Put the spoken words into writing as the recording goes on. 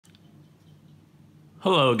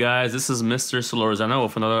Hello guys, this is Mr. Solorzano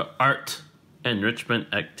with another art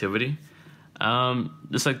enrichment activity.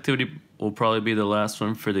 This activity will probably be the last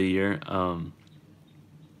one for the year.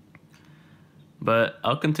 But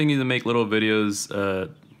I'll continue to make little videos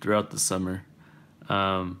throughout the summer.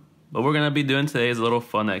 But what we're gonna be doing today is a little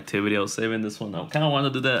fun activity. I was saving this one. I kind of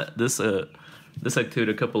wanted to do this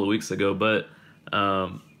activity a couple of weeks ago, but I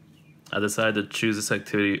decided to choose this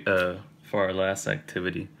activity for our last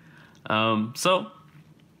activity. So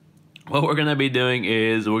what we're gonna be doing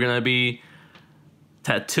is we're gonna be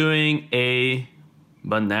tattooing a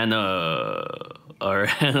banana.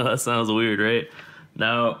 Alright, that sounds weird, right?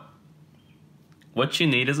 Now, what you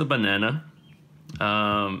need is a banana.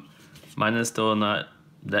 Mine is still not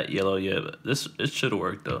that yellow yet, but it should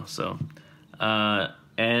work though. So,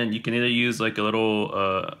 and you can either use like a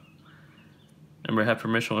little. Remember, have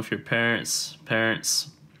permission with your parents. You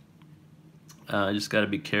just gotta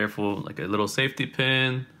be careful, like a little safety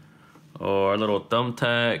pin, or a little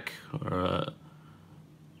thumbtack, or a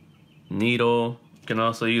needle. You can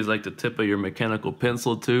also use like the tip of your mechanical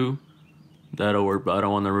pencil too. That'll work, but I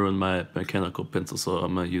don't want to ruin my mechanical pencil, so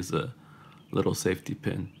I'm gonna use a little safety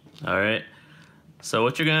pin. All right. So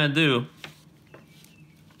what you're gonna do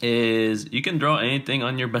is you can draw anything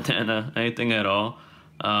on your banana, anything at all.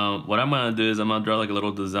 What I'm gonna do is I'm gonna draw like a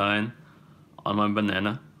little design on my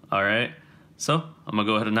banana. All right. So I'm gonna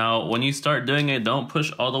go ahead and now when you start doing it, don't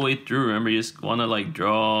push all the way through. Remember, you just wanna like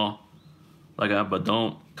draw like that, but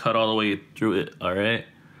don't cut all the way through it. All right.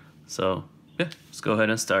 So yeah, let's go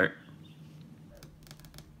ahead and start.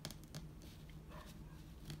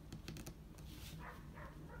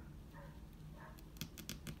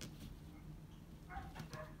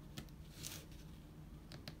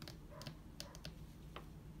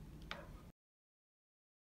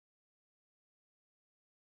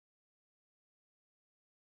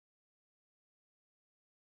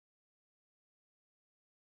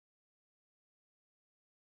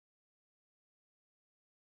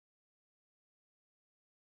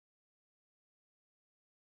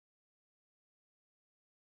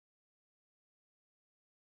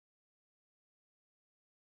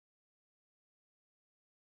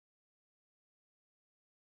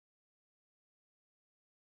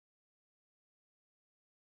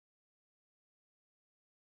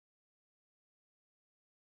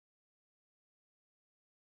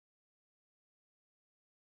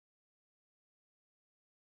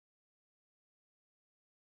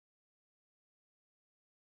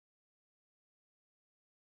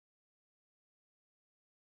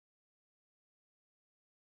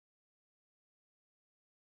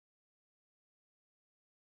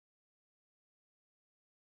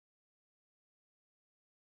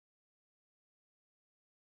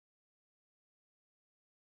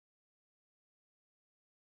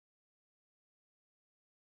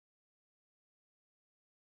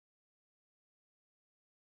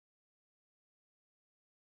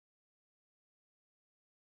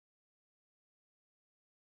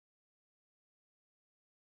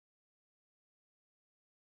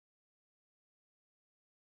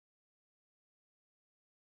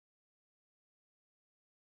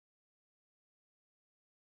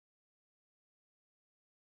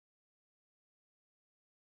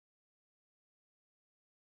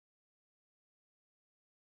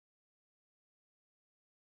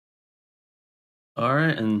 All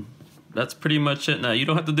right, and that's pretty much it. Now you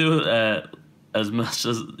don't have to do it as much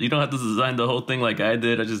as you don't have to design the whole thing like I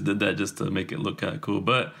did. I just did that just to make it look kind of cool.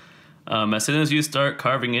 But as soon as you start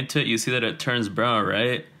carving into it, you see that it turns brown,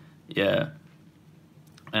 right? Yeah.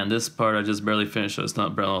 And this part I just barely finished, so it's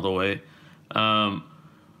not brown all the way.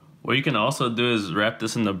 What you can also do is wrap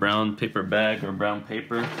this in the brown paper bag or brown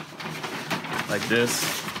paper, like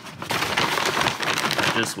this.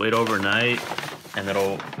 And just wait overnight, and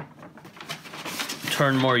it'll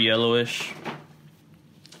turn more yellowish.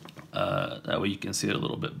 That way you can see it a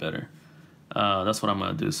little bit better. That's what I'm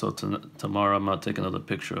gonna do. So tomorrow I'm gonna take another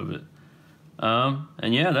picture of it.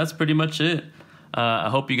 And yeah, that's pretty much it. I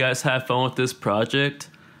hope you guys have fun with this project.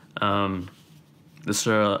 This is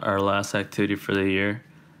our last activity for the year.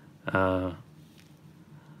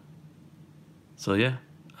 So yeah,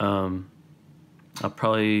 I'll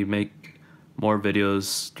probably make more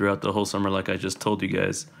videos throughout the whole summer like I just told you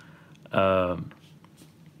guys.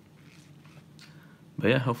 But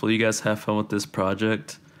yeah, hopefully you guys have fun with this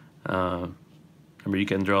project. Remember, you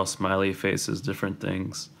can draw smiley faces, different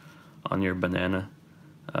things on your banana.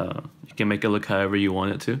 You can make it look however you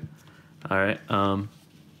want it to. All right.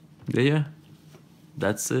 Yeah,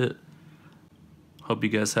 that's it. Hope you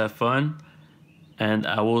guys have fun, and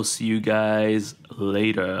I will see you guys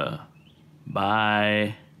later.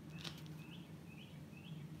 Bye.